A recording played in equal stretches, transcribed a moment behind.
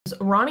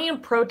Iranian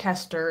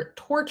protester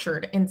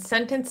tortured and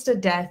sentenced to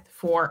death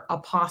for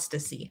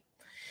apostasy.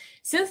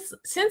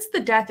 Since the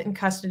death in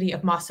custody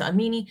of Mahsa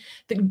Amini,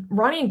 the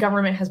Iranian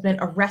government has been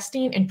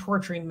arresting and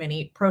torturing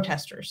many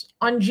protesters.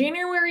 On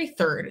January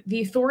 3rd,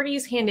 the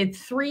authorities handed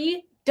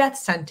 3 death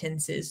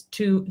sentences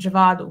to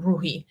Javad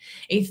Rouhi,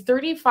 a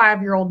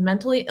 35-year-old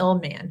mentally ill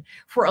man,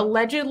 for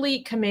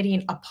allegedly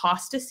committing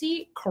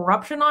apostasy,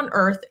 corruption on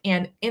earth,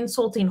 and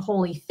insulting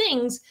holy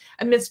things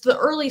amidst the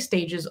early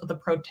stages of the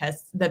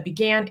protests that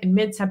began in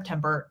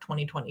mid-September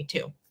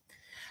 2022.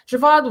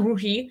 Javad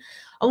Rouhi,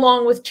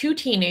 along with 2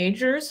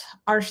 teenagers,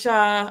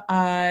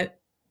 Arshia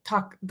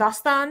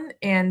Takdastan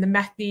and the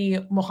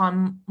Mehdi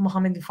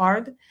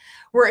Mohammadifard,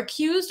 were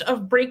accused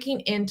of breaking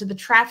into the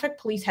traffic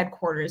police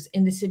headquarters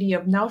in the city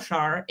of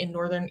Nowshahr in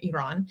northern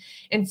Iran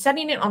and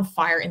setting it on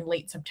fire in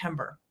late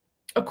September.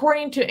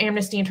 According to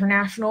Amnesty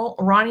International,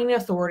 Iranian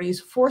authorities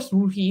forced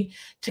Rouhi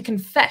to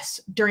confess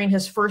during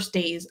his first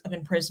days of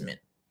imprisonment.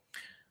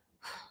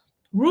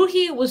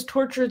 Rouhi was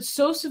tortured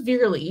so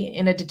severely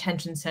in a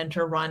detention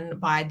center run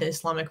by the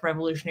Islamic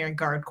Revolutionary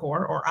Gaurd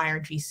Corps, or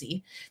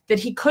IRGC, that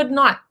he could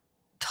not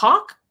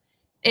talk,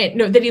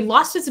 that he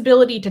lost his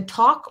ability to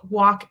talk,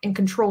 walk, and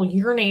control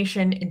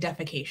urination and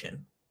defecation.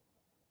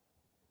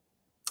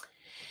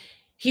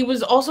 He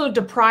was also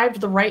deprived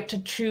of the right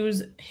to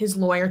choose his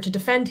lawyer to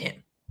defend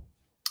him.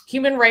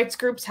 Human rights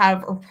groups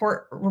have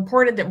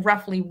reported that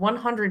roughly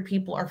 100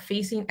 people are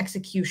facing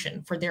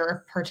execution for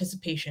their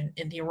participation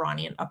in the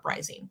Iranian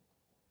uprising.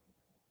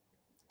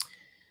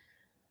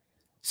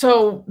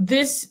 So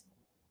this,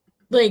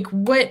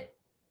 what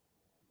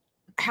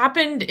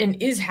happened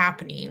and is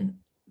happening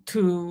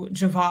to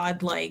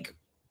Javad,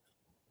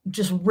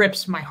 just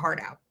rips my heart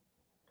out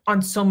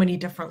on so many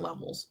different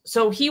levels.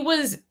 So he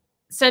was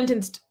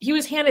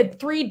handed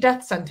 3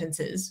 death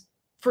sentences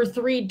for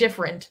 3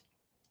 different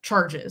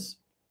charges,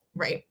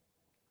 right?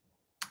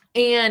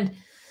 And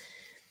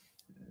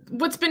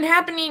what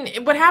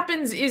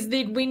happens is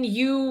that when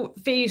you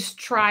face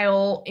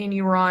trial in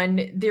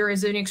Iran, there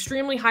is an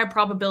extremely high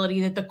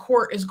probability that the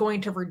court is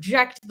going to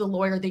reject the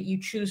lawyer that you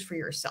choose for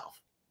yourself.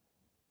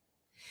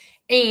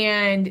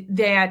 And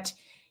that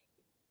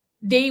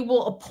they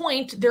will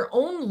appoint their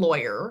own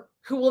lawyer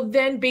who will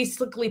then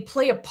basically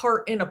play a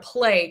part in a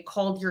play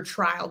called your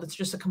trial. That's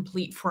just a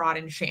complete fraud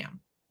and sham,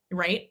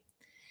 right?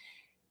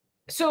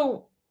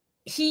 So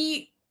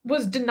he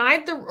was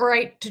denied the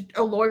right to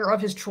a lawyer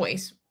of his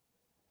choice,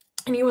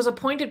 and he was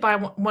appointed by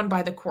one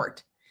by the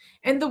court.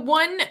 And the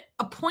one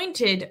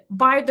appointed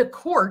by the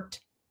court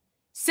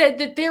said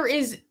that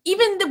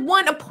even the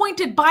one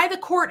appointed by the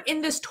court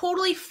in this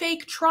totally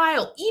fake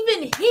trial,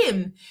 even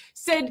him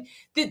said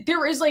that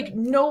there is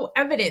no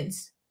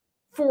evidence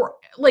for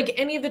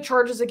any of the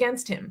charges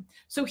against him.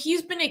 So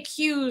he's been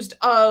accused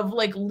of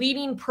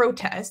leading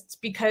protests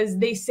because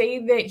they say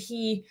that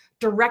he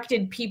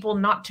directed people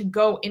not to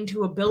go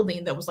into a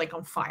building that was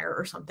on fire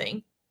or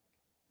something.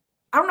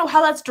 I don't know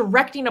how that's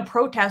directing a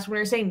protest when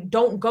you're saying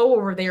don't go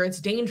over there,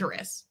 it's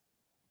dangerous.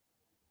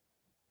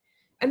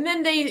 And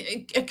then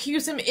they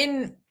accuse him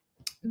in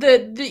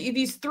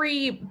these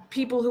 3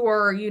 people who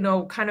are,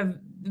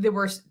 they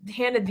were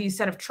handed these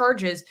set of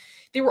charges.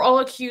 They were all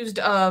accused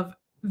of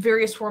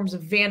various forms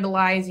of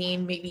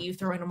vandalizing, maybe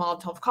throwing a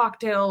Molotov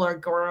cocktail or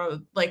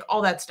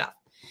all that stuff.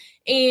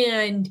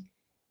 And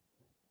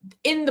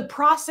in the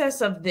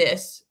process of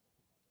this,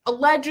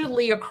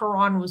 allegedly a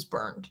Quran was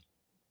burned.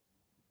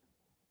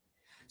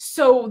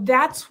 So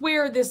that's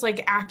where this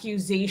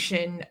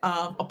accusation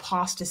of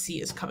apostasy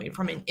is coming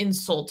from, an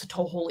insult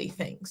to holy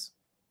things.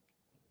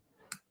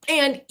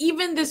 And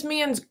even this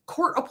man's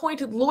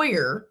court-appointed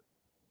lawyer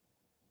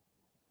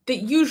that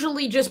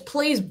usually just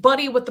plays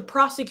buddy with the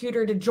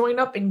prosecutor to join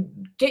up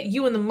and get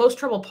you in the most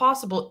trouble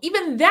possible,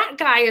 even that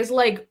guy is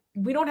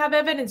we don't have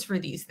evidence for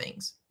these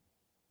things.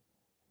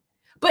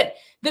 But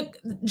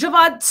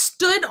Javad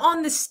stood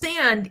on the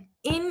stand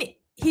in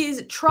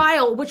his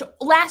trial, which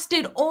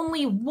lasted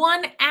only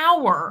 1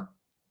 hour,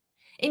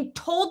 and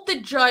told the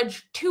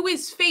judge to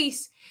his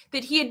face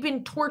that he had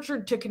been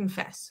tortured to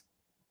confess.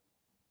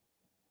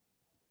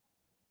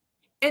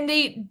 And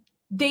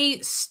they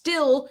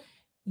still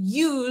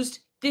used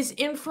this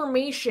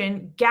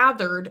information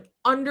gathered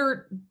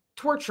under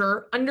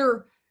torture,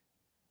 under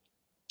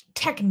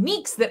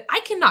techniques that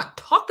I cannot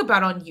talk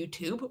about on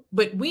YouTube,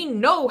 but we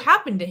know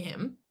happened to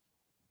him,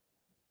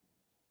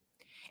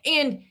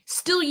 and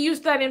still use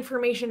that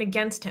information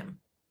against him.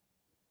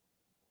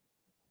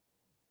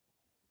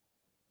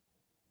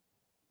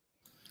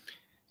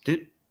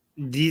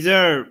 These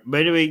are,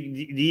 by the way,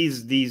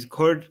 these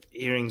court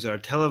hearings are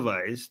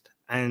televised,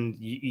 and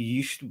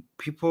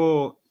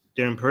they're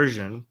in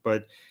Persian,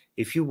 but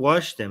if you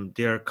watch them,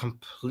 they're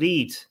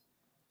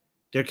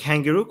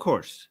kangaroo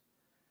courts.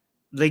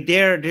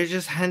 They're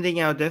just handing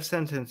out death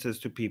sentences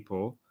to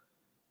people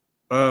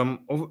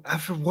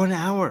after 1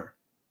 hour.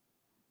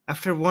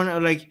 After 1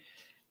 hour,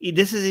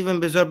 this is even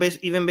bizarre,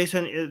 based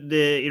on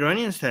the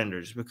Iranian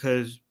standards,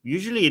 because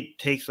usually it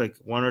takes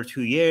 1 or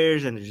 2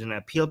 years and there's an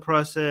appeal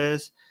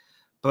process.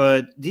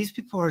 But these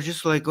people are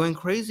just like going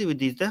crazy with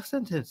these death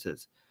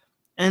sentences.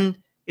 And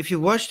if you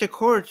watch the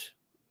court,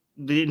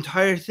 the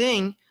entire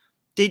thing,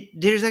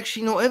 there's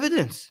actually no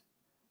evidence.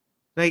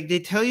 Like, they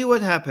tell you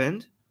what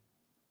happened.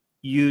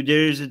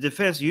 There's a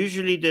defense,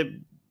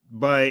 usually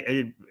by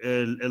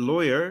a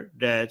lawyer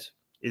that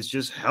is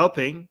just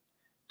helping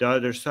the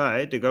other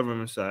side, the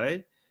government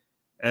side.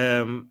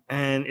 And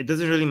it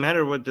doesn't really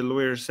matter what the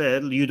lawyer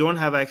said. You don't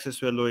have access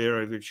to a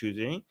lawyer of your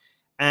choosing.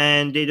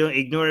 And they don't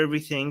ignore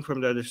everything from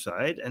the other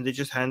side, and they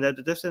just hand out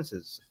the death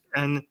sentences.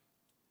 And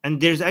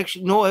there's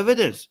actually no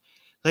evidence.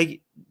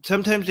 Like,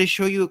 sometimes they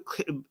show you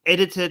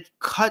edited,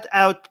 cut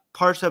out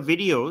parts of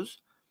videos,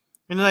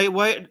 and like,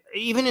 why?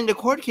 Even in the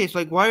court case,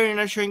 like, why are you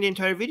not showing the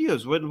entire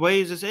videos? Why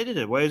is this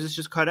edited? Why is this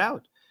just cut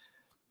out?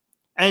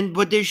 And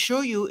what they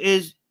show you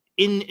is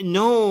in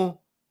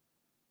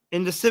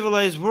the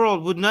civilized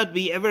world would not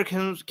be ever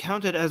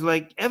counted as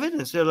like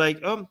evidence. They're like,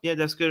 oh yeah,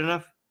 that's good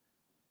enough.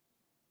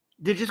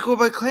 They just go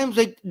by claims.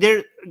 Like,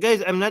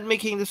 guys, I'm not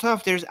making this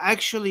up. There's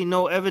actually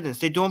no evidence.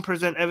 They don't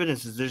present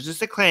evidences. There's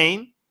just a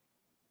claim,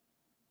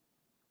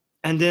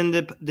 and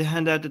then they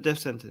hand out the death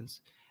sentence.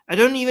 I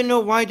don't even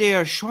know why they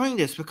are showing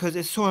this, because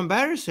it's so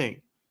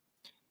embarrassing.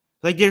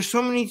 Like, there's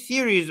so many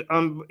theories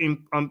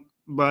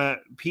by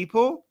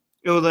people.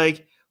 It was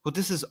like, well,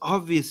 this is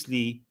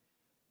obviously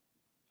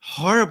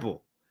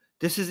horrible.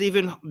 This is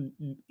even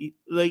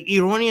like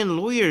Iranian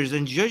lawyers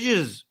and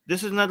judges.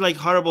 This is not like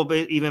horrible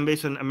even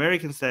based on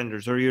American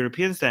standards or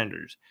European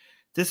standards.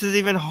 This is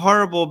even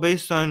horrible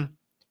based on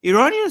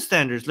Iranian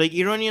standards. Like,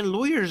 Iranian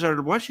lawyers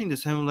are watching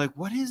this and I'm like,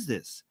 what is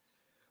this?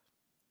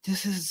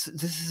 This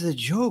is a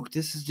joke.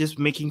 This is just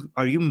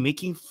are you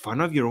making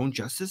fun of your own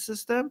justice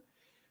system?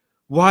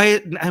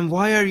 Why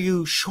are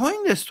you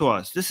showing this to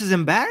us? This is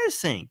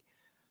embarrassing.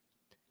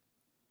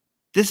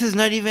 This is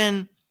not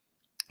even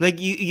like,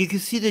 you can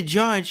see the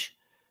judge.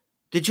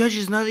 The judge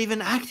is not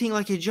even acting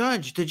like a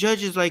judge. The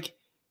judge is like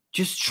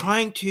just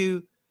trying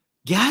to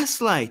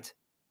gaslight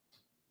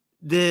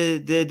the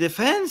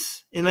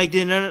defense, and like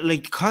they're not,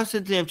 like,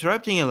 constantly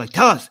interrupting it. Like,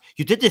 tell us,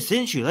 you did this,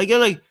 didn't you? Like, you're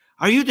like,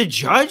 are you the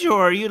judge, or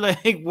are you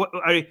like, what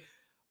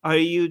are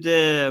you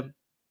the,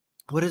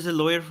 what is the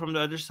lawyer from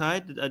the other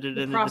side other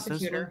than the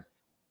prosecutor?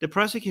 The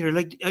prosecutor.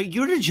 Like,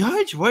 you're the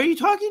judge. Why are you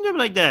talking to him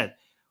like that?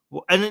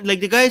 And then, like,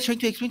 the guy is trying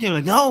to explain to him,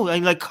 like, no,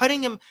 and like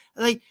cutting him.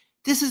 Like,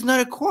 this is not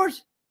a court.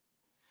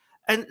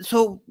 And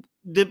so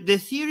the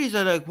theories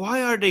are like,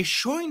 why are they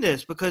showing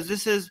this? Because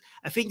this is,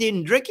 I think they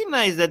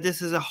recognize that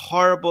this is a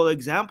horrible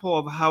example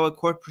of how a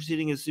court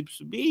proceeding is supposed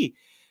to be.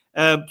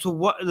 So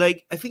what,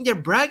 like, I think they're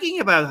bragging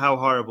about how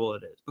horrible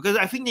it is, because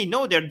I think they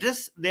know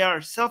they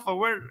are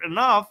self-aware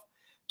enough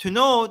to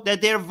know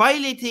that they're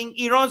violating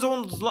Iran's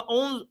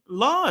own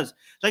laws.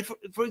 Like,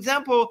 for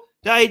example,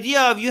 the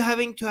idea of you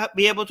having to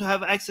be able to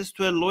have access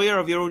to a lawyer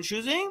of your own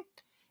choosing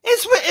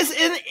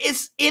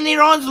is in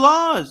Iran's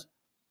laws.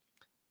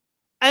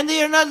 And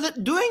they are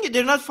not doing it.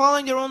 They're not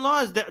following their own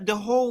laws.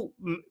 The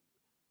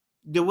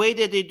way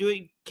that they're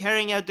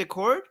carrying out the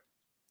court,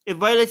 it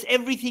violates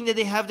everything that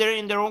they have there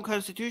in their own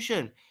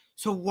constitution.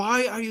 So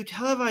why are you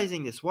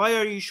televising this? Why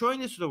are you showing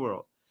this to the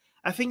world?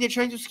 I think they're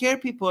trying to scare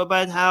people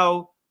about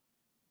how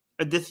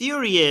the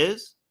theory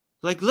is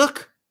like,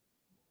 look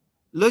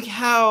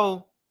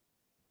how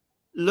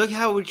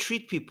we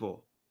treat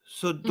people.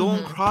 So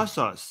don't cross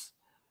us.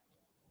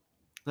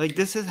 Like,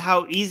 this is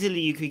how easily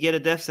you could get a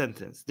death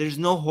sentence. There's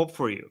no hope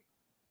for you.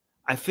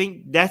 I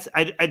think that's.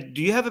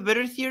 Do you have a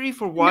better theory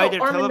for why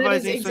they're Armin,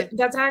 televising?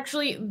 That's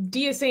actually,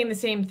 Dia is saying the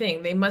same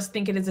thing. They must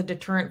think it is a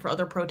deterrent for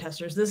other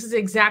protesters. This is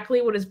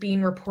exactly what is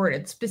being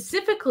reported.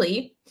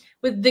 Specifically,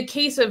 with the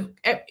case of,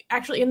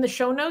 actually in the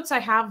show notes, I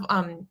have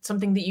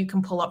something that you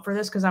can pull up for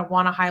this, because I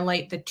want to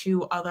highlight the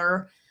two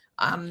other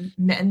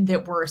men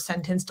that were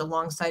sentenced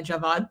alongside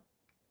Javad.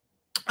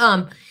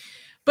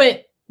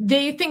 But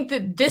they think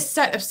that this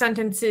set of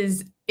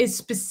sentences is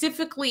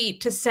specifically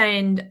to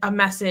send a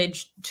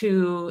message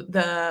to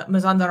the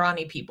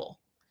Mazandarani people.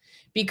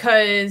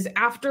 Because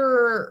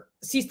after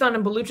Sistan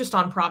and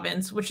Baluchistan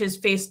province, which has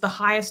faced the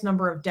highest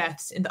number of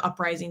deaths in the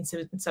uprisings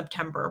in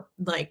September,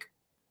 like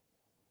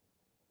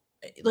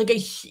a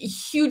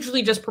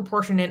hugely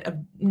disproportionate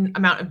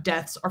amount of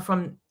deaths are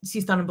from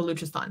Sistan and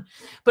Baluchistan.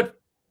 But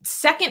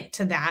second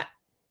to that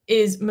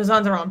is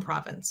Mazandaran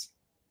province.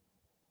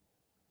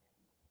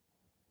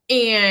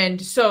 And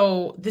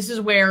so this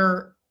is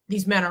where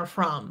these men are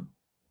from.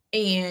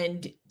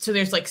 And so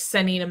there's like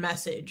sending a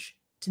message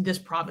to this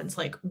province,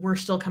 like, we're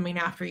still coming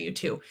after you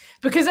too.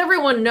 Because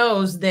everyone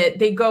knows that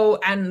they go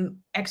and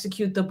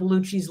execute the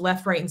Baluchis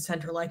left, right, and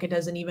center like it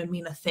doesn't even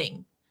mean a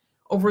thing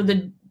over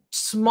the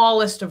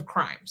smallest of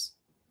crimes.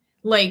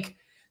 Like,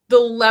 the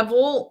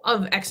level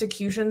of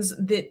executions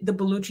that the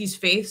Baluchis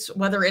face,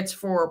 whether it's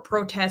for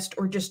protest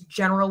or just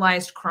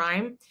generalized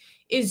crime,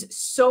 is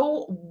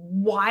so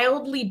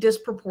wildly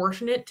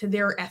disproportionate to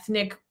their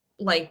ethnic,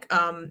 like,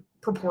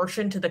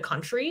 proportion to the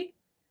country,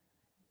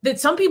 that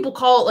some people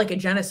call it like a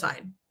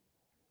genocide.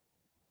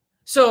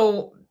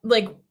 So,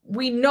 like,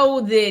 we know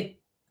that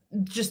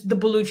just the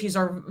Baluchis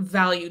are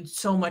valued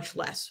so much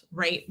less,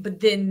 right? But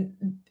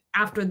then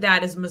after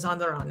that is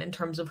Mazandaran in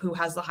terms of who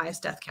has the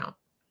highest death count.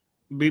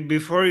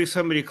 Before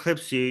somebody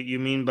clips you, you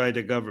mean by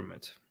the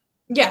government?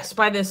 Yes,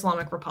 by the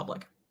Islamic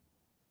Republic.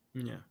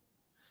 Yeah.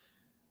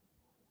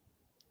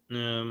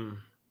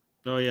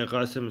 Oh yeah,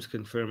 Qasim is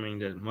confirming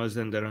that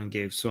Mazandaran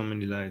gave so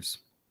many lives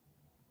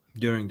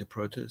during the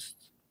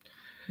protests.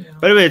 Yeah.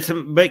 By the way,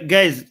 but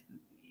guys,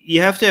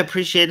 you have to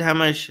appreciate how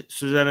much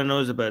Susanna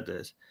knows about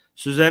this.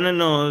 Susanna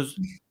knows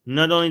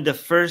not only the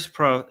first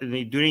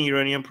during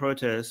Iranian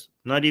protests,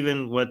 not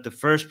even what the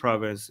first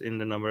province in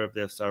the number of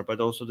deaths are, but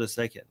also the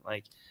second.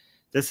 Like,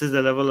 this is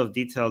the level of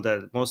detail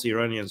that most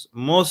Iranians,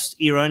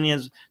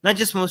 not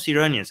just most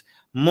Iranians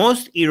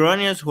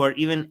who are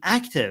even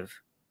active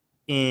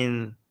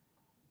in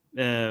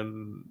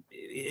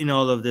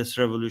all of this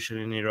revolution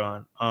in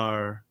Iran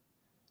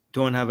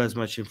don't have as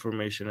much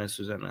information as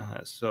Susanna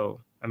has.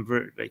 So I'm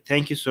very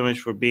thank you so much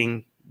for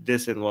being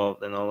this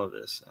involved in all of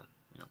this. And,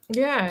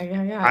 yeah.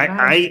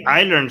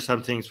 I learned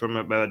some things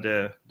about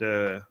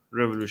the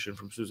revolution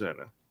from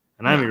Susanna,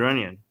 and I'm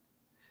Iranian,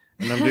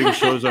 and I'm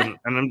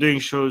doing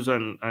shows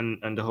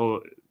on the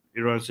whole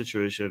Iran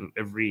situation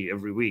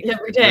every week,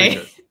 every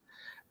day,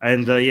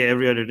 and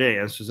every other day.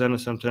 And Susanna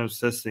sometimes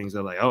says things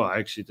that oh, I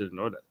actually didn't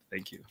know that.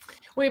 Thank you.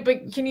 Wait,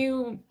 but can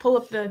you pull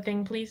up the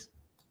thing, please?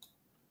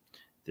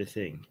 The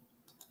thing.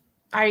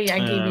 I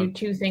gave you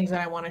 2 things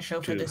that I want to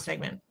show for this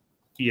segment.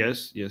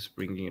 Yes,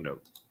 bringing it up.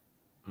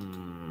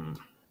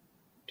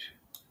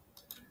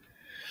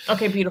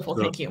 Okay, beautiful.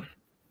 Thank you.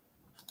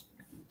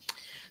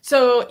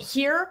 So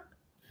here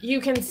you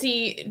can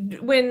see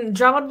when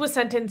Javad was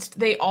sentenced,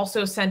 they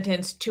also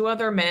sentenced 2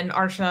 other men,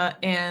 Arshia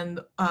and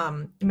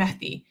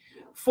Mehdi,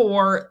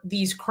 for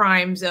these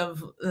crimes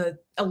of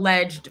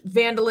alleged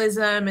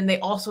vandalism, and they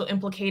also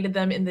implicated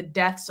them in the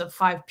deaths of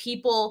 5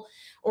 people,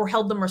 or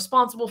held them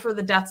responsible for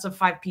the deaths of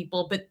 5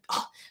 people. But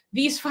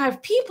these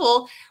 5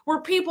 people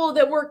were people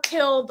that were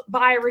killed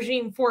by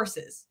regime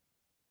forces.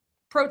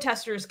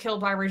 Protesters killed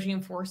by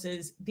regime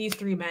forces. These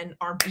 3 men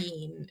are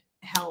being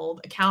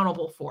held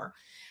accountable for.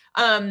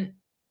 And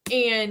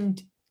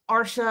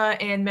Arshia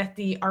and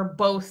Mehdi are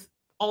both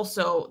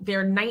also,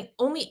 they're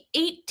only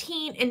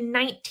 18 and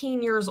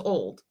 19 years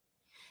old.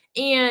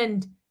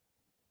 And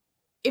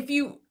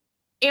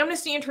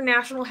Amnesty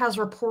International has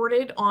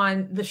reported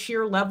on the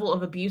sheer level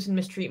of abuse and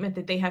mistreatment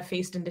that they have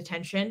faced in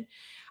detention.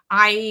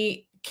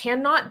 I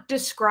cannot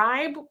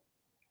describe,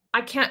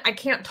 I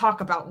can't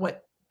talk about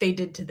what they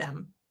did to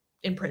them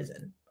in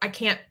prison.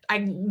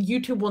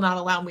 YouTube will not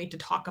allow me to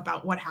talk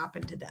about what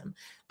happened to them,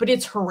 but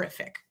it's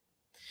horrific.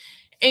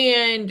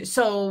 And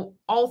so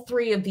all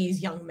 3 of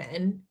these young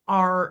men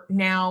are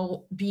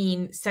now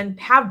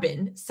have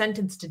been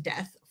sentenced to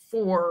death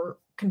for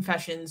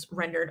confessions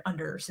rendered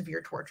under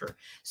severe torture.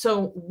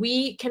 So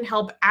we can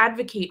help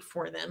advocate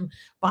for them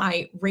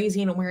by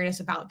raising awareness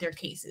about their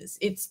cases.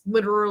 It's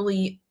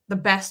literally the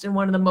best and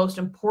one of the most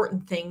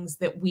important things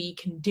that we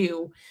can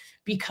do,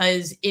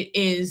 because it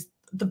is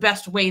the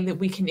best way that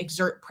we can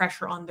exert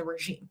pressure on the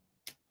regime.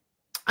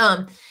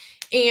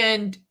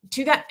 And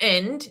to that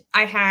end,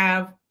 I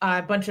have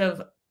a bunch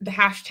of the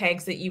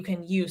hashtags that you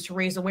can use to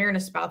raise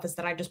awareness about this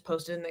that I just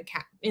posted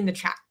in the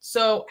chat.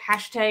 So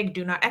hashtag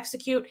do not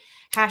execute,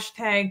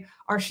 hashtag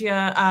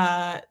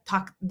Arshia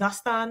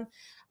Takdastan,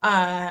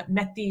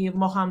 Mehdi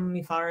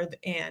Mohammadifard,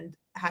 and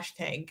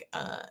hashtag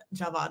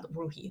Javad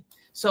Rouhi.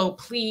 So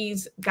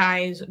please,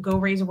 guys, go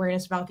raise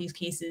awareness about these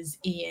cases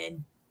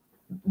and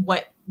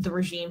what the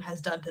regime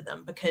has done to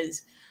them,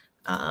 because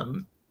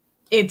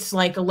it's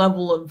like a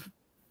level of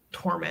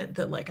torment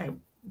that I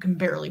can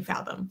barely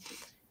fathom.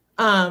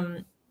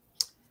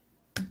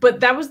 But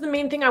that was the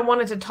main thing I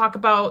wanted to talk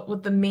about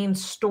with the main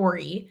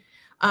story.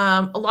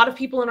 A lot of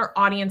people in our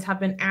audience have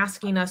been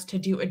asking us to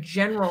do a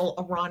general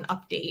Iran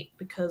update,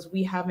 because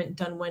we haven't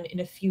done one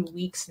in a few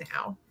weeks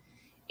now.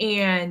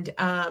 And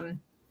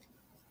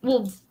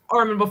well,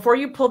 Armin, before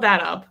you pull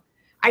that up,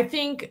 I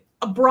think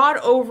a broad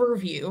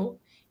overview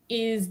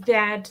is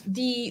that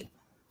the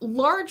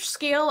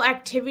large-scale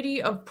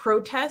activity of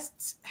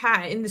protests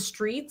in the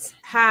streets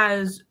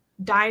has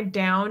died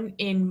down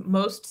in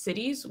most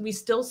cities. We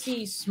still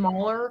see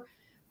smaller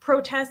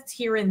protests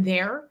here and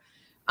there,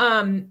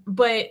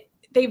 but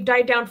they've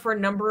died down for a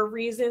number of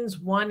reasons.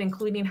 1,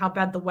 including how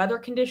bad the weather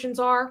conditions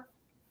are.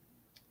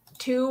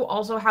 2,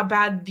 also how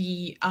bad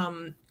the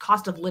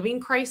cost of living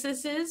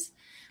crisis is.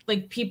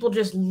 People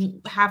just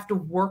have to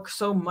work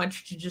so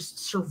much to just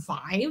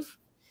survive.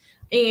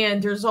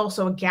 And there's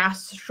also a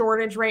gas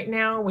shortage right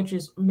now, which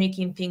is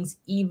making things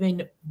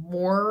even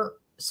more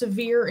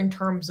severe in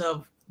terms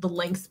of the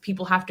lengths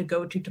people have to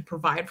go to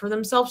provide for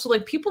themselves. So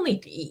people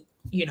need to eat,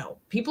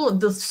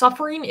 the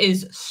suffering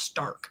is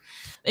stark.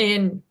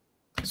 And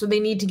so they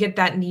need to get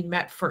that need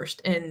met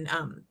first. And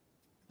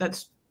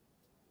that's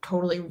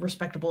totally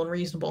respectable and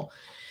reasonable.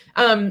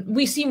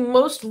 We see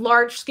most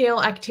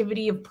large-scale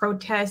activity of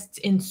protests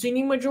in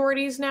Sunni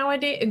majorities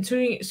nowadays, in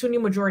Sunni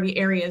majority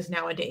areas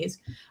nowadays.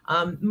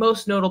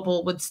 Most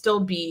notable would still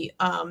be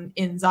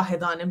in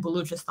Zahedan and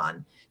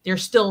Baluchistan.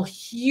 There's still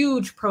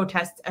huge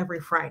protests every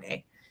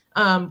Friday.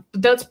 But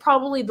that's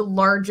probably the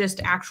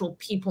largest actual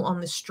people on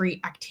the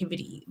street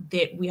activity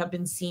that we have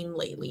been seeing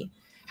lately.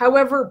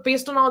 However,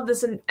 based on all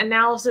this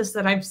analysis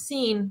that I've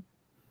seen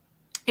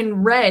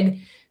and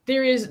read,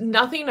 there is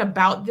nothing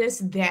about this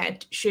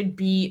that should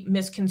be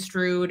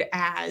misconstrued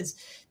as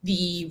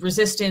the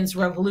resistance,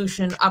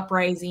 revolution,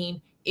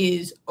 uprising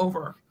is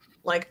over.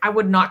 Like, I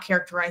would not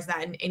characterize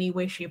that in any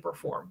way, shape, or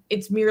form.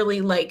 It's merely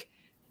like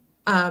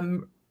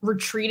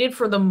retreated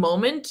for the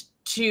moment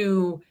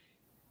to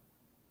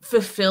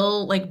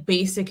fulfill like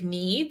basic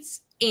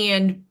needs.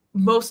 And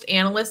most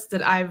analysts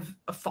that I've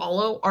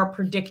follow are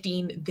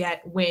predicting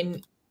that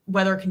when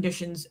weather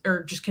conditions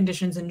or just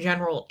conditions in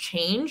general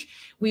change,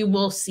 we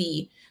will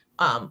see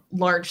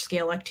large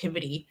scale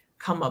activity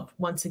come up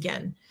once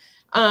again.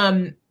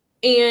 And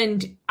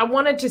I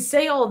wanted to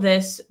say all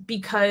this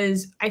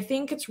because I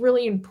think it's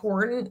really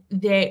important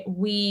that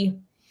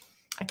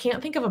I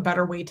can't think of a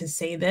better way to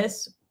say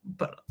this,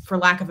 but for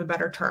lack of a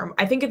better term,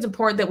 I think it's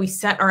important that we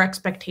set our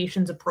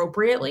expectations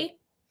appropriately,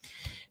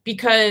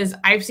 because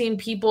I've seen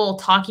people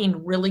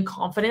talking really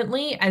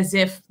confidently as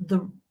if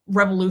the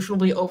revolution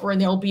will be over and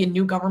there'll be a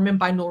new government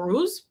by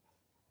Nowruz.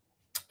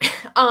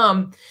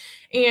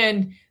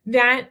 And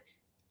that,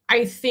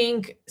 I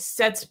think,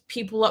 sets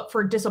people up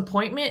for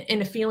disappointment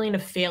and a feeling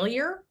of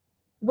failure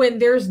when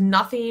there's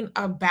nothing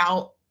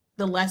about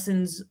the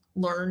lessons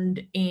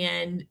learned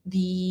and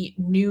the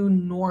new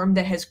norm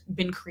that has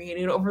been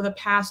created over the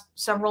past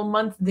several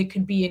months that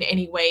could be in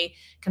any way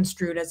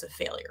construed as a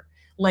failure.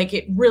 Like,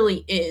 it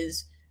really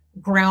is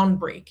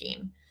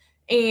groundbreaking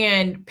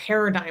and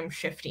paradigm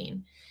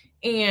shifting.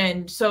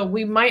 And so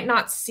we might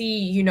not see,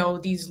 you know,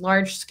 these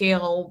large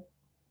scale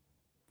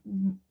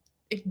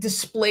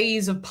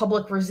displays of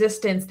public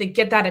resistance that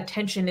get that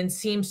attention and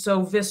seem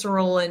so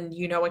visceral and,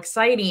 you know,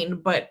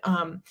 exciting, but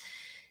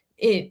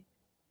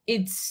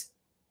it's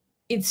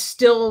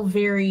still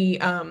very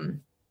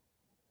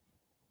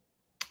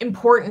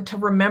important to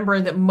remember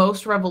that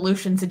most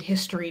revolutions in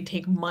history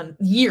take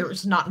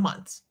years, not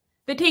months.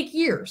 They take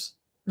years,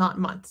 not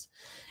months.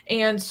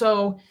 And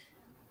so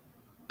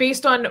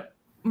based on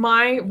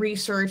my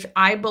research,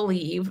 I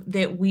believe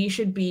that we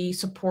should be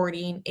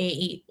supporting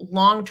a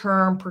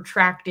long-term,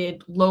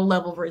 protracted,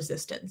 low-level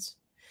resistance,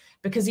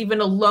 because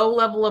even a low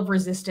level of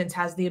resistance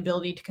has the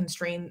ability to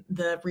constrain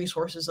the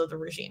resources of the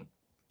regime.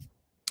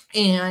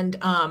 And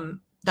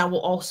that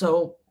will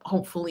also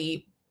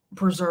hopefully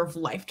preserve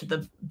life to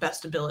the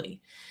best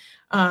ability.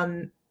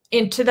 And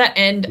to that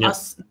end, Yep.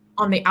 Us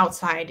on the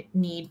outside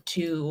need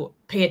to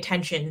pay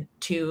attention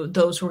to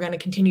those who are going to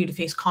continue to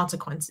face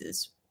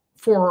consequences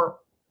for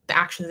the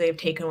actions they have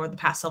taken over the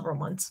past several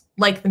months,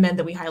 like the men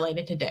that we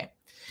highlighted today.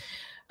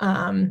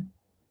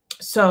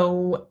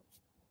 So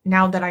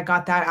now that I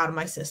got that out of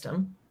my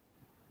system,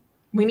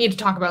 we need to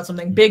talk about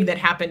something big that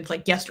happened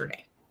like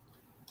yesterday.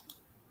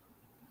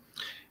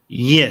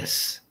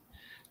 Yes.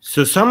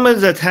 So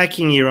someone's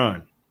attacking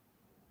Iran.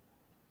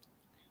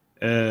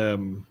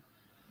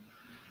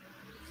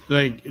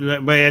 Like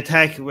by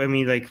attack, I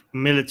mean like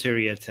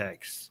military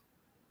attacks.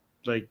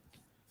 Like,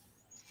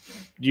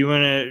 do you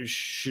want to?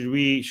 Should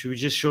we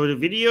just show the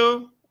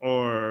video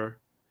or?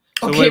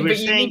 So okay, but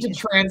you need to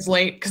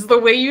translate, because the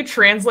way you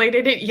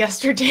translated it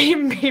yesterday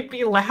made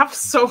me laugh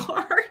so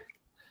hard.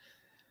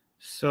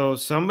 So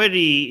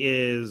somebody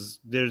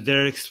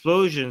there are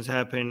explosions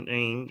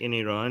happening in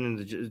Iran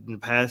in the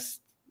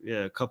past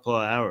couple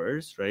of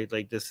hours, right?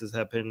 Like this has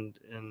happened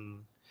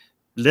in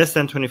less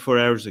than 24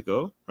 hours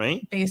ago,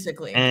 right?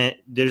 Basically. And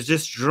there's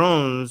just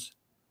drones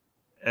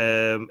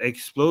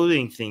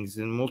exploding things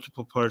in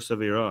multiple parts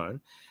of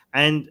Iran.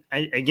 And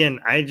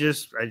I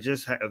just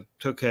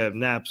took a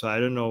nap, so I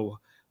don't know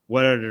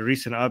what are the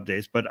recent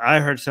updates, but I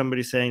heard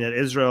somebody saying that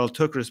Israel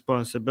took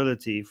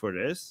responsibility for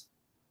this.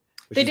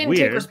 They didn't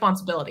take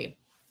responsibility.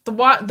 The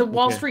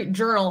Wall Street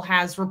Journal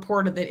has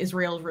reported that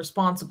Israel is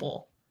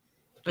responsible,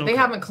 but they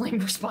haven't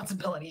claimed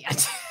responsibility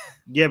yet.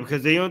 Yeah,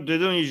 because they don't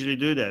usually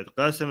do that.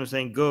 Qassem is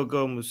saying go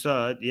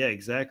Mossad. Yeah,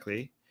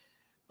 exactly.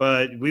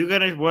 But we're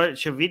gonna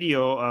watch a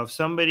video of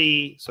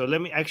somebody. So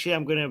let me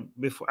I'm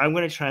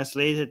gonna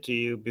translate it to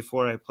you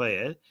before I play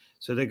it.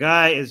 So the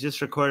guy is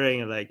just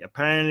recording, like,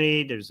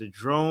 apparently there's a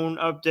drone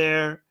up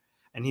there,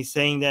 and he's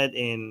saying that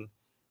in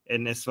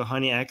an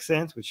Isfahani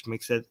accent, which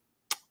makes it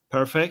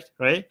perfect,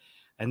 right?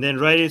 And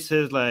then it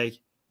says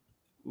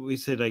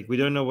we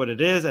don't know what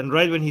it is, and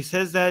right when he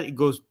says that, it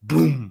goes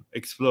boom,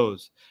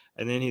 explodes,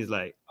 and then he's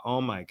like,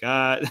 oh my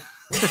god.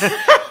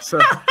 So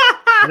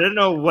I don't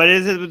know what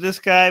is it with this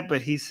guy,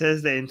 but he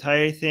says the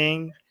entire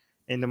thing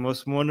in the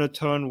most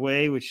monotone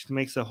way, which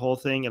makes the whole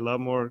thing a lot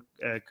more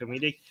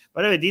comedic.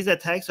 By the way, these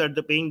attacks are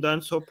being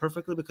done so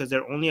perfectly because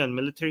they're only on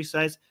military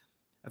sites.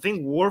 I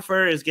think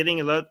warfare is going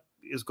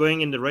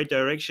in the right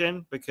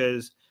direction,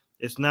 because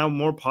it's now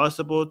more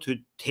possible to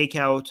take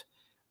out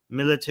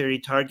military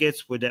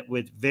targets with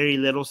very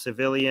little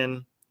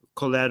civilian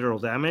collateral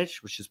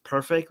damage, which is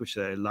perfect, which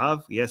I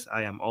love. Yes,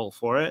 I am all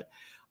for it.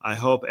 I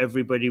hope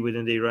everybody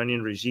within the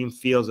Iranian regime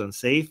feels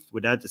unsafe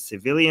without the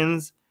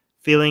civilians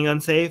feeling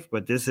unsafe,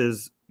 but this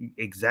is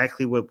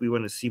exactly what we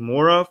want to see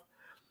more of.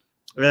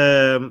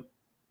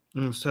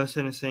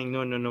 Susanna is saying,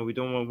 no, we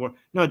don't want war.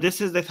 No,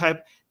 this is the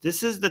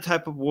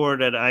type of war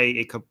that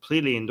I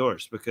completely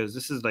endorse, because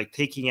this is like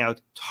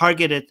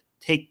targeted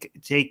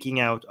taking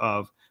out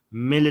of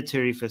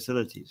military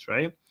facilities,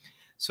 right?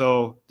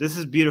 So this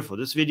is beautiful.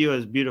 This video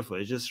is beautiful.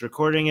 It's just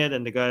recording it,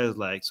 and the guy is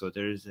like, so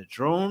there's a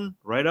drone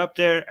right up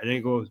there, and then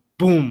it goes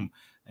boom,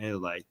 and it's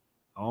like,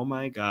 oh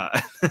my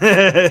god.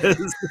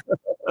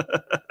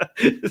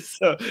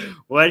 So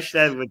watch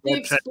that with the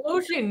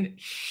explosion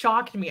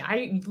shocked me.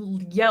 I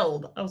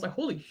yelled. I was like,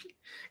 holy shit.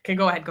 Okay,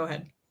 go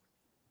ahead.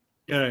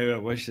 Yeah,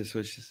 watch this.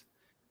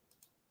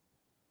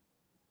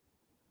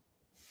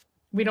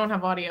 We don't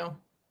have audio.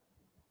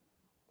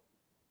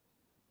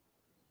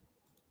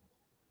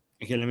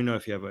 Okay, let me know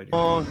if you have audio.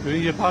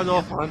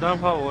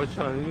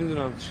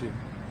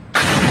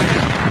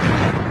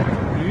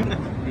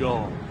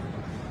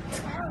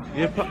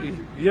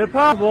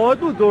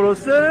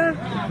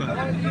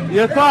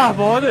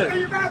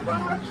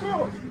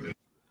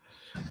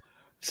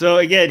 So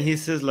again, he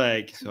says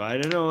like, so I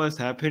don't know what's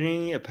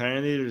happening.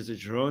 Apparently there's a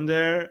drone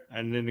there,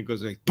 and then it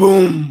goes like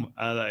boom.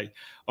 I'm like,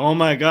 oh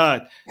my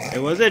god, it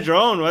was a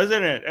drone,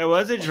 wasn't it? It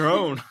was a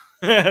drone.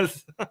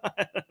 Yes.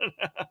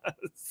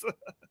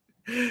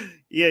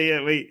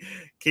 Yeah. Wait,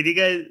 did you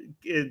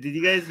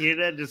guys hear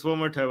that? Just one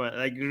more time.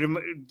 Like,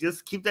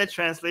 just keep that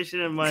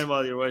translation in mind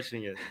while you're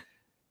watching it.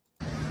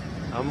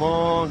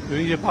 اما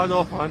یه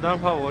پا فهمیدم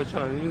هوا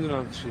چند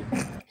نمیدونم چی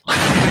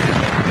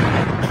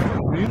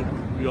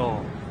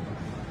یا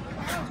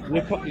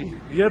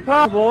یه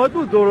پهباد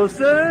بود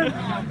درسته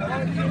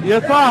یه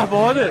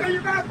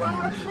پهباده.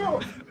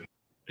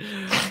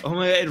 Oh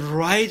my god,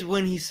 right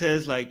when he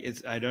says like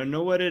it's I don't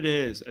know what it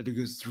is, I think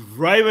it's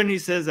right when he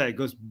says that, it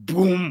goes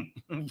boom.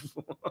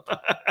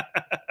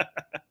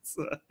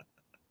 So,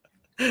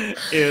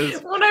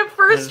 when I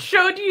first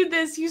showed you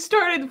this, you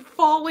started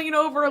falling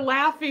over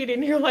laughing,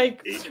 and you're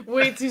like,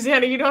 wait,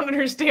 Susanna, you don't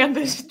understand.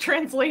 This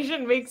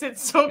translation makes it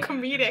so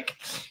comedic.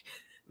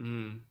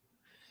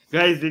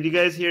 Guys, did you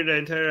guys hear the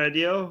entire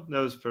audio? That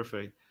was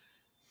perfect.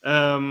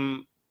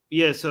 Qasim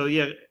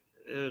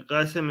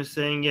is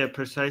saying, yeah,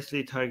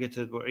 precisely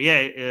targeted war.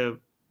 Yeah,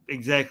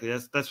 exactly.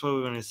 That's what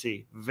we want to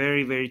see.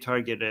 Very, very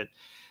targeted.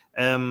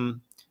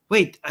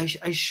 Wait,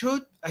 I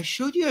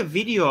showed you a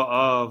video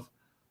of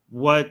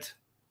what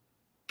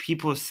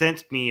people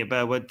sent me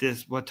about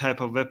what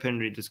type of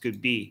weaponry this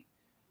could be.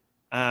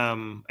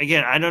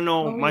 Again, I don't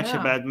know much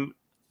about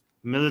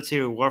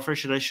military warfare.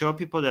 Should I show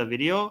people that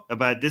video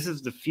about this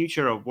is the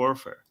future of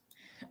warfare?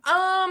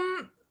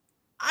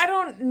 I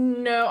don't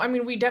know. I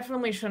mean, we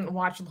definitely shouldn't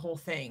watch the whole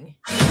thing.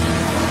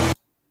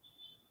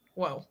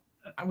 Whoa,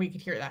 we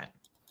could hear that.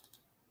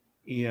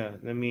 Yeah,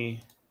 let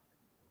me.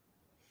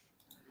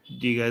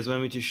 Do you guys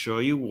want me to show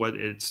you what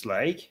it's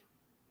like?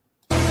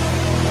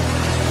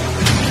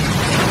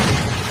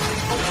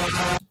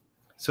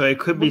 So it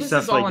could be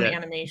stuff like that. This is all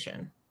an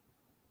animation.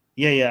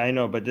 Yeah, I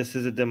know, but this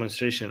is a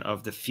demonstration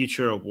of the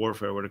future of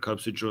warfare when it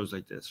comes to drones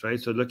like this, right?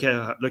 So look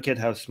at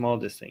how small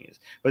this thing is.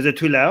 Was it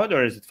too loud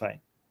or is it fine?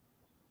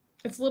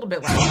 It's a little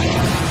bit loud.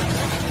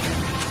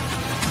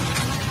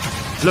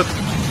 Look,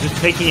 just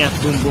taking out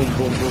boom, boom,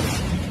 boom, boom.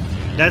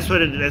 That's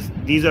what it is.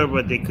 These are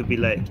what they could be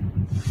like.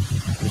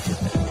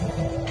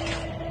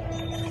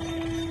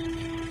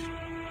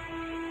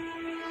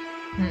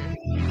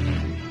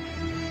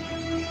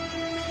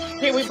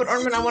 Hey, wait, but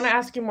Armin, I want to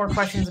ask you more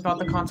questions about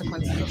the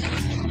consequences of this.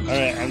 All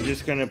right, I'm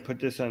just going to put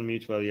this on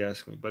mute while you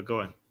ask me, but go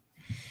on.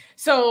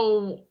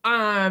 So,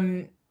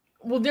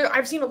 well,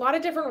 I've seen a lot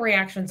of different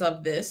reactions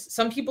of this.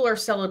 Some people are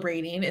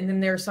celebrating, and then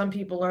there are some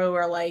people who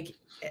are like,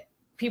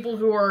 people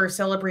who are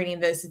celebrating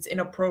this, it's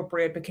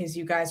inappropriate because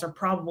you guys are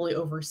probably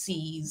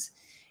overseas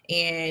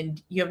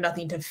and you have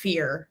nothing to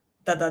fear.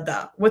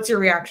 What's your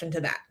reaction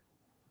to that?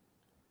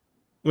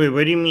 Wait,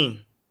 what do you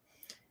mean?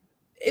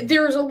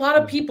 There's a lot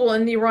of people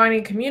in the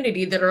Iranian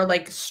community that are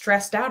like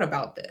stressed out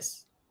about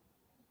this.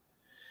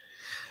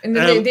 And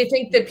then they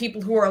think that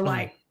people who are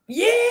like,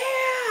 yeah,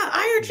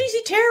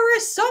 IRGC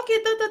terrorists, suck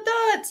it,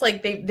 it's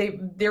like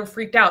they're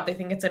freaked out. They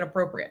think it's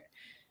inappropriate.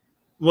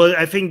 Well,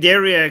 I think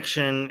their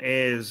reaction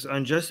is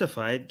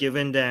unjustified,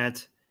 given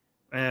that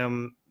they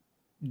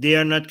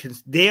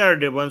are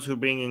the ones who are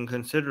being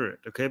inconsiderate,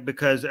 okay?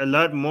 Because a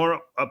lot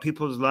more of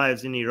people's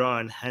lives in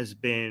Iran has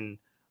been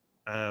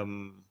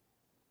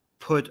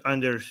put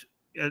under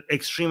an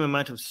extreme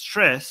amount of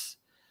stress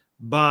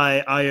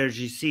by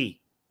IRGC,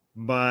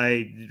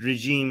 by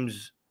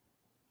regime's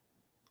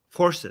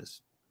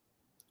forces,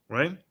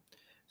 right?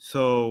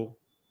 So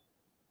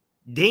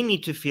they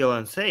need to feel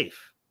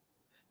unsafe.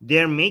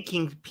 They're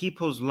making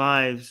people's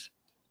lives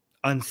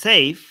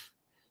unsafe,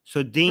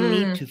 so they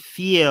need to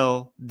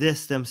feel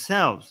this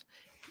themselves.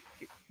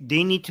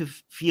 They need to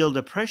feel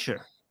the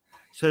pressure.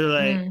 So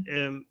like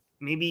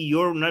maybe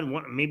you're not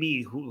one,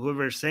 maybe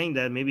whoever's saying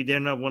that, maybe they're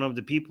not one of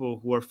the people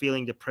who are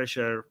feeling the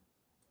pressure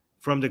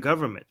from the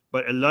government,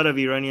 but a lot of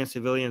Iranian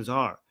civilians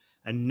are.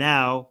 And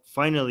now,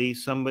 finally,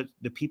 some of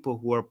the people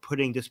who are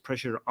putting this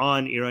pressure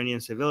on Iranian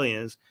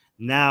civilians,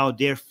 now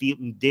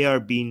they are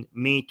being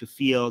made to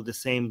feel the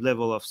same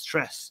level of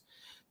stress.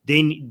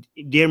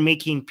 They're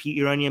making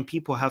Iranian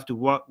people have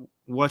to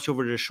watch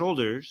over their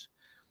shoulders.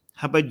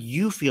 How about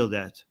you feel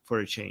that for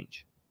a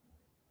change?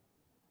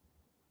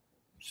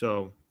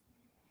 So,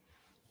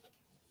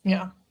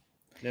 yeah.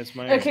 That's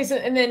my okay. So,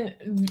 and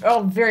then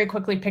I'll very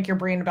quickly pick your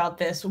brain about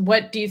this.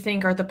 What do you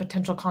think are the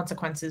potential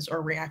consequences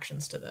or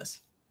reactions to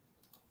this?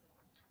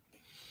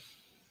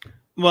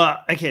 Well,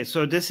 okay,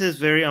 so this is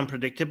very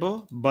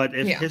unpredictable, but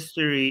if Yeah.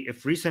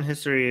 if recent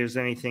history is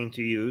anything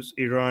to use,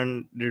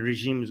 Iran, the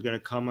regime is going to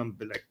come and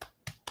be like,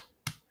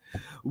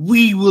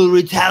 we will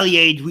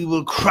retaliate, we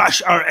will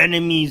crush our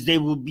enemies, they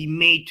will be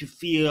made to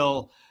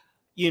feel,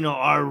 you know,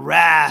 our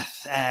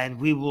wrath, and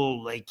we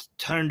will like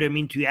turn them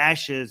into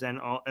ashes, and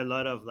a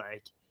lot of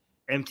like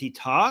empty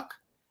talk,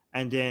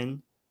 and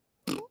then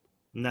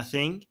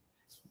nothing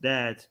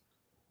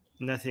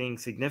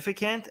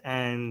significant.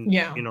 And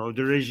you know,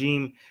 the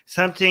regime,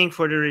 something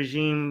for the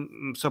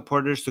regime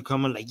supporters to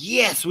come and like,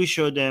 yes, we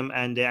showed them,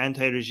 and the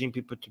anti-regime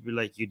people to be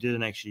like, you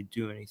didn't actually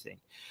do anything.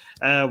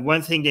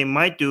 One thing they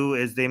might do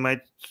is they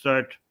might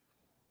start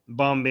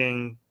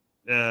bombing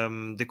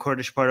the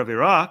Kurdish part of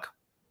Iraq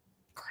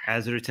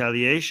as a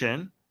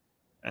retaliation,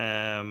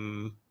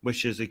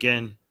 which is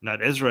again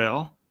not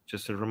Israel,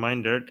 just a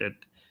reminder that.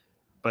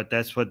 But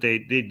that's what they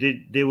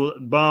did. They will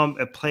bomb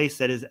a place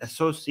that is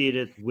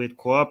associated with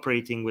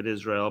cooperating with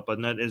Israel, but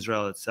not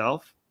Israel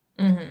itself,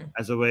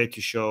 as a way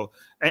to show.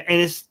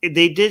 And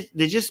they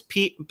just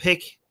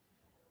pick.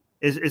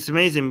 It's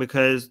amazing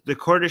because the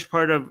Kurdish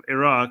part of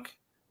Iraq,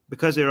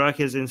 because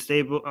Iraq is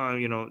unstable,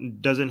 you know,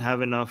 doesn't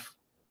have enough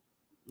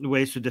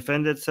ways to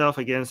defend itself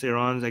against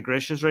Iran's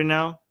aggressions right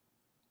now.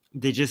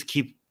 They just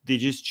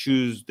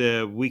choose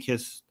the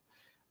weakest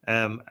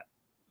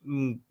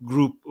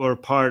group or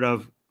part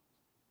of.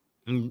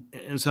 And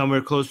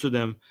somewhere close to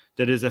them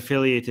that is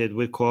affiliated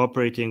with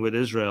cooperating with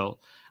Israel,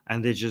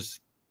 and they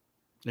just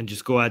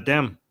go at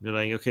them. They're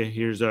like, okay,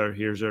 here's our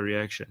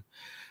reaction.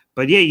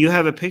 But yeah, you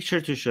have a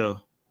picture to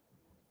show.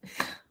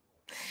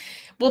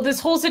 Well, this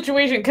whole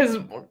situation, because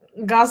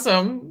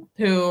Qassem,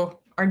 who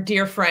our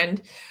dear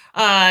friend,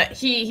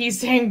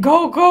 he's saying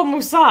go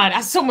Mossad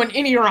as someone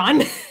in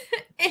Iran.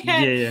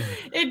 And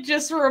it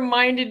just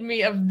reminded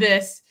me of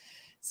this.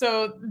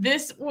 So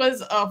this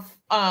was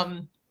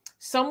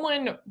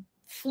someone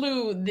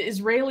flew the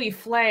Israeli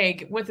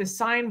flag with a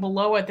sign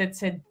below it that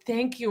said,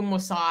 "Thank you,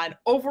 Mossad,"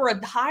 over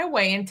a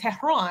highway in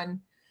Tehran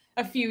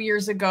a few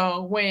years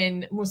ago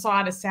when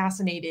Mossad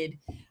assassinated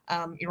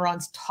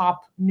Iran's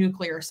top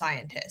nuclear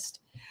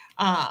scientist.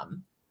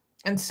 And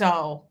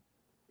so,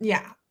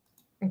 yeah,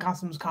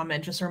 Qassem's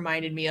comment just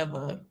reminded me of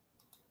a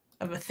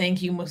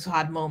thank you,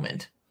 Mossad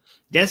moment.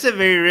 That's a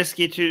very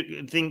risky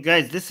thing,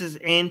 guys. This is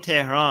in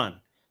Tehran.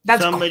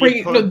 That's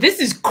crazy. No, this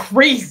is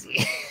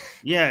crazy.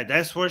 Yeah,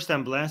 that's worse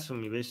than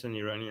blasphemy based on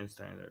Iranian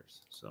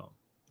standards. So,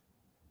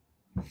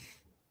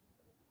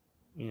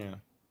 yeah.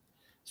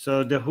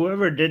 So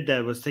whoever did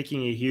that was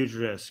taking a huge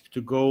risk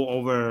to go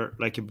over,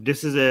 like,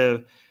 this is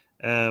a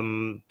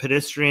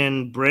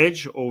pedestrian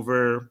bridge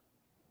over,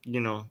 you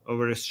know,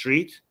 over a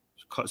street.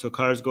 So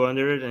cars go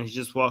under it, and he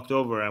just walked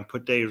over and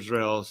put the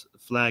Israel's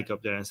flag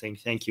up there and saying,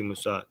 thank you,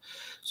 Mossad.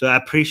 So I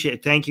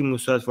appreciate, thank you,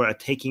 Mossad, for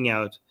taking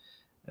out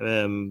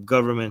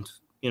government,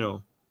 you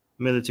know,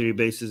 military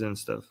bases and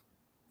stuff.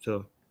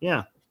 So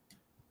yeah,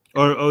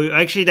 or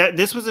actually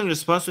this was in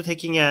response to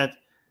taking out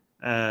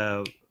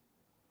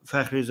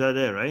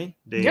Fakhrizadeh, right?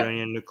 The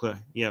Iranian nuclear.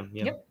 Yeah.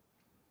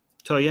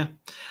 So yeah,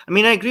 I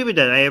mean, I agree with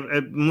that.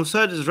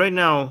 Mossad is right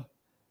now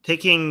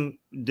taking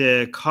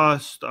the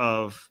cost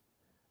of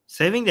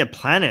saving the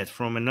planet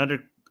from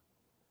another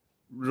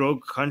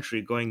rogue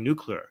country going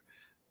nuclear.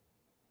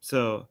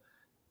 So,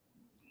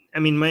 I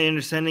mean, my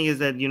understanding is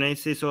that the United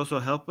States also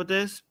helped with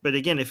this. But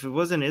again, if it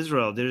wasn't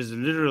Israel, there is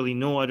literally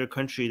no other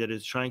country that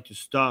is trying to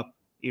stop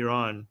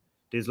Iran,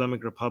 the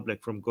Islamic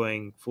Republic, from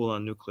going full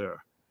on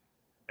nuclear.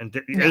 And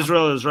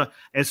Israel is right.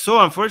 It's so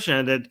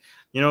unfortunate that,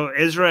 you know,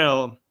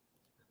 Israel,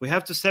 we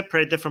have to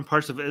separate different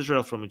parts of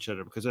Israel from each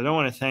other, because I don't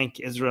want to thank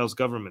Israel's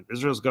government.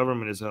 Israel's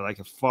government is like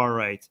a far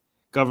right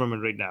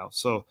government right now.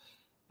 So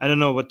I don't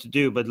know what to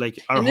do. But like,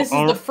 this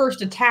is the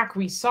first attack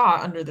we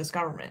saw under this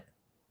government.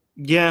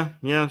 Yeah.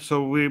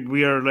 So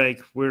we're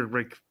like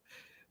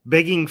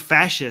begging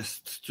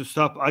fascists to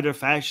stop other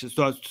fascists,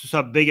 to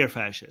stop bigger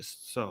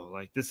fascists. So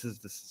like this is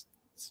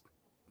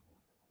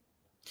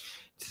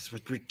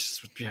what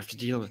we have to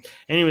deal with.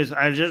 Anyways,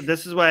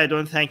 this is why I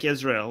don't thank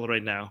Israel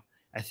right now.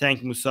 I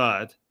thank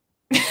Mossad,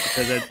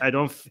 because I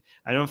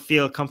don't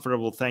feel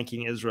comfortable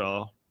thanking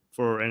Israel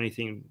for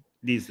anything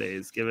these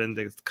days, given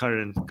the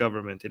current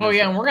government. Oh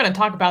yeah, and we're gonna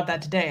talk about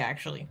that today,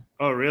 actually.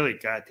 Oh really?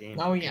 God damn.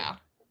 Oh yeah.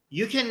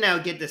 You can now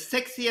get the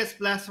sexiest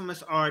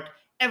blasphemous art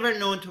ever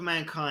known to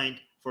mankind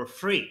for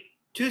free.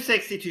 Too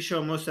sexy to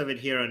show most of it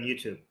here on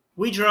YouTube.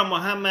 We draw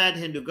Muhammad,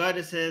 Hindu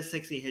goddesses,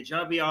 sexy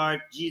hijabi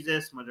art,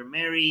 Jesus, Mother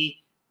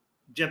Mary,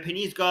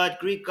 Japanese god,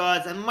 Greek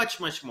gods, and much,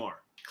 much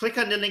more. Click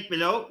on the link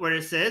below where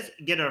it says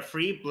get our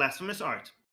free blasphemous art.